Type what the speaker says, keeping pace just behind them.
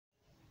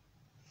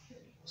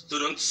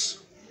Students,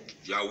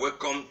 you are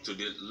welcome to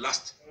the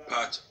last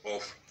part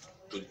of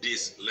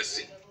today's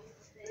lesson.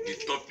 The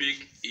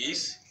topic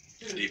is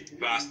the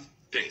past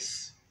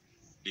tense.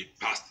 The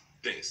past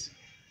tense.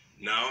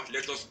 Now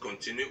let us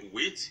continue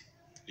with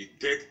the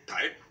third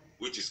type,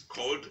 which is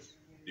called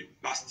the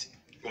past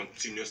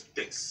continuous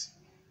tense.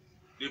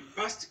 The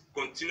past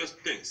continuous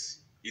tense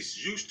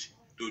is used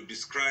to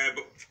describe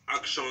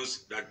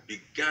actions that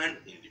began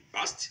in the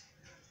past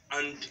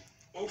and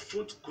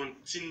often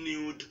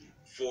continued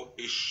for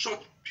a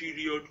short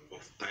period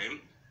of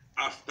time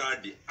after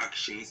the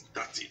action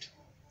started.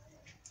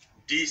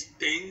 This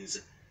tense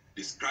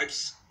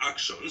describes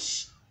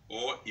actions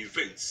or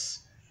events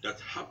that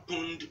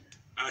happened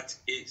at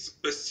a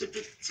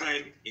specific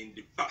time in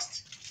the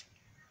past.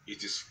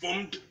 It is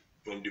formed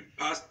from the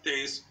past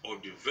tense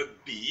of the verb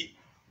be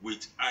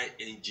with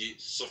ing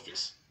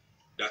suffix.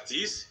 That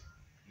is,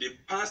 the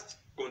past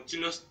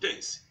continuous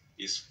tense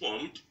is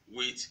formed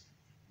with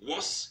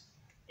was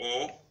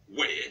or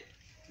were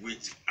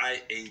with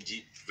ing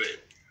verb.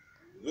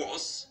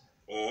 Was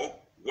or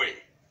were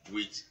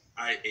with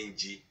ing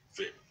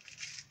verb.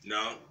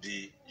 Now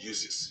the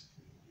uses.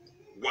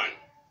 1.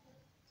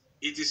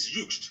 It is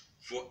used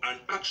for an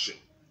action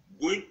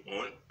going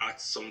on at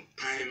some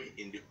time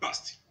in the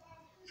past.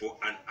 For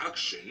an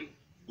action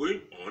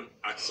going on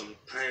at some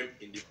time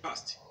in the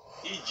past.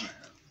 E.g.,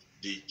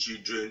 the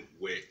children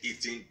were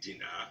eating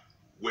dinner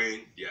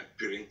when their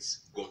parents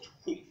got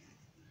home.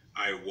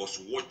 I was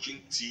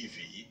watching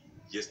TV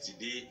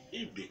yesterday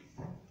evening.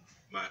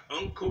 My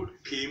uncle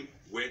came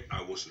when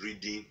I was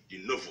reading the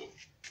novel.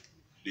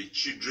 The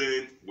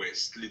children were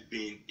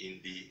sleeping in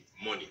the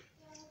morning.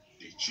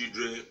 The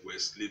children were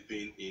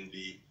sleeping in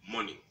the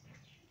morning.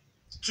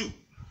 2.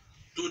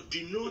 To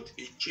denote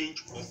a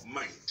change of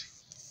mind.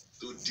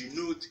 To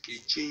denote a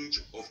change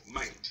of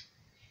mind.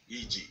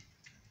 E.g.,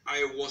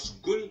 I was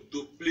going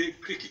to play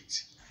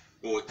cricket,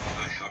 but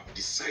I have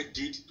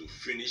decided to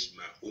finish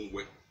my own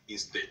work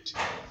instead.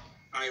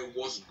 I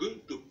was going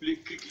to play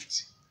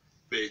cricket,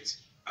 but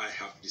I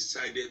have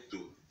decided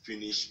to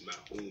finish my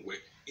own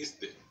work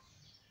instead.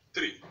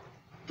 3.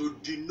 To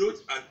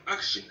denote an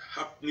action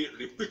happening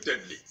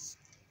repeatedly.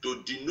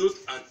 To denote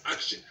an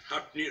action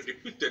happening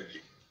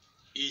repeatedly.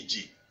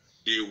 E.g.,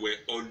 they were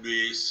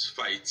always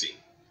fighting.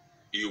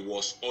 He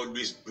was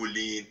always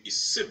bullying his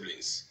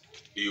siblings.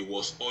 He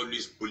was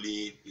always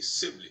bullying his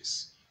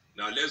siblings.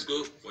 Now let's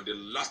go for the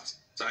last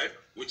type,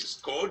 which is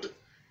called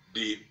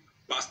the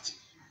past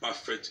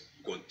perfect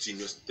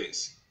continuous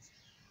tense.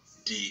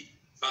 The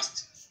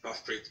past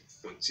perfect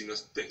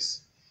continuous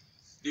tense.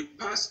 The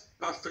past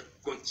perfect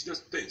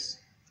continuous tense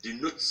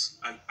denotes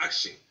an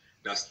action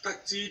that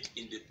started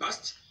in the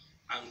past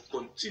and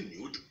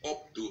continued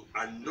up to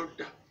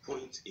another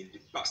point in the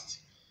past.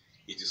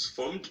 It is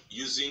formed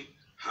using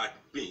had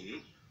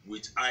been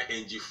with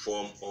ing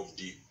form of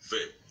the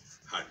verb.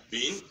 Had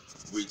been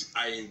with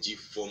ing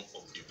form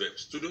of the verb.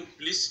 Student,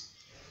 please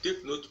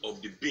take note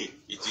of the been.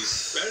 It is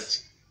spelled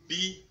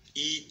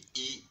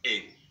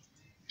B-E-E-N.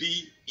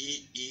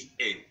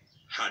 B-E-E-N.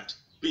 Had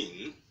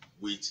been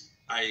with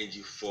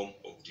ing form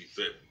of the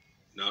verb.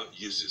 Now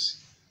uses.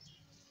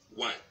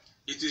 1.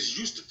 It is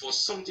used for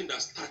something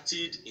that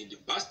started in the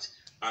past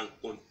and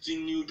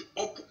continued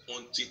up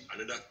until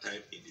another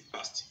time in the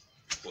past.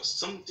 For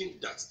something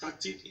that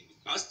started in the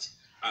past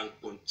and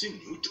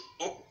continued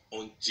up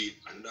until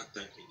another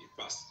time in the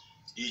past.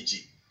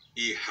 E.g.,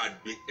 he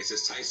had been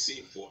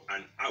exercising for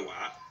an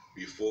hour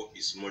before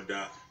his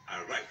mother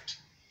arrived.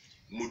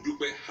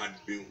 Modupe had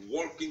been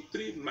walking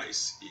 3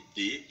 miles a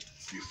day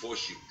before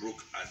she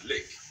broke her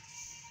leg.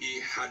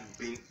 He had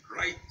been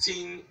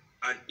writing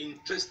an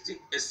interesting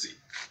essay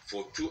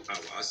for 2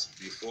 hours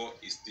before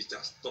his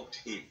teacher stopped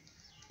him.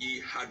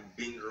 He had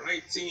been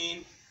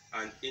writing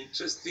an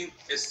interesting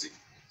essay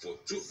for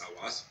 2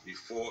 hours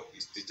before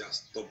his teacher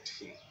stopped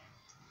him.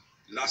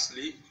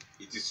 Lastly,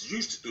 it is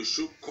used to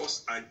show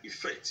cause and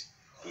effect.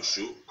 To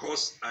show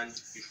cause and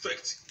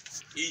effect.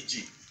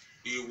 E.g.,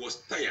 he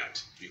was tired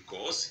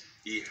because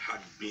he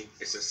had been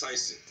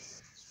exercising.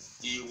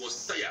 He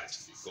was tired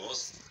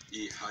because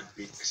he had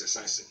been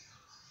exercising.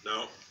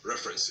 Now,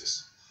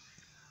 references.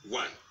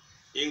 1.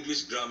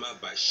 English Grammar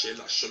by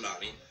Sheila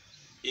Sholari.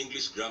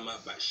 English Grammar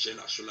by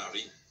Sheila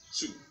Sholari.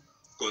 2.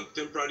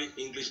 Contemporary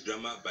English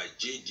Grammar by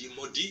J.D.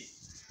 Modi.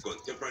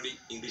 Contemporary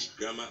English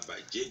Grammar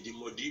by J.D.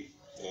 Modi.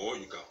 Or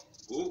you can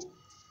go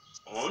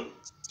on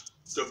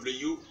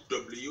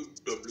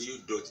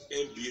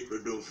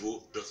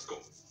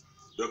www.mbredonvo.com.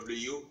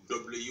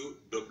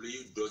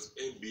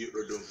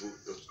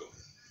 www.mbredonvo.com.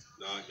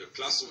 Now your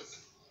classwork.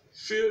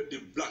 Fill the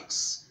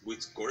blanks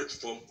with correct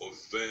form of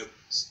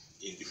verbs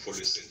in the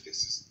following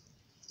sentences.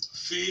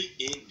 Fill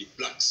in the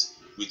blanks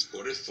with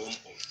correct form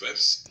of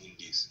verbs in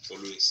these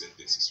following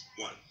sentences.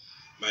 1.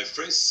 My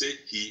friend said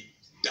he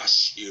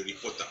dash a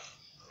reporter.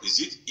 Is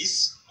it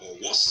is or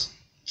was?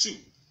 2.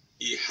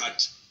 He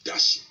had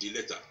dashed the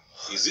letter.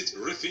 Is it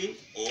written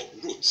or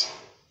wrote?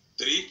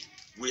 3.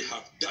 We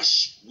have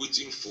dash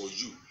waiting for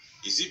you.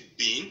 Is it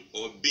been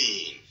or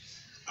been?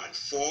 And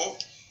 4.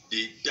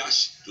 they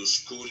dash to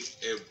school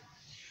every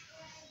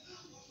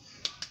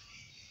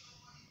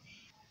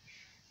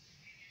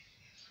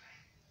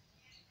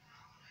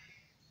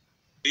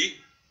day.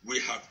 We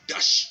have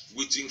dash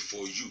waiting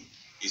for you.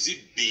 Is it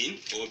been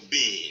or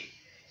been?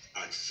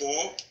 And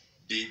 4,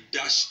 they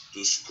dash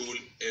to school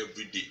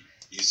every day.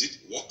 Is it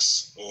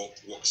works or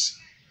works?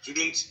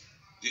 Students,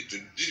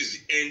 this is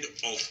the end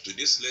of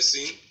today's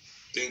lesson.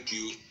 Thank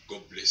you.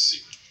 God bless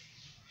you.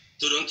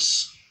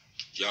 Students,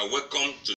 you are welcome to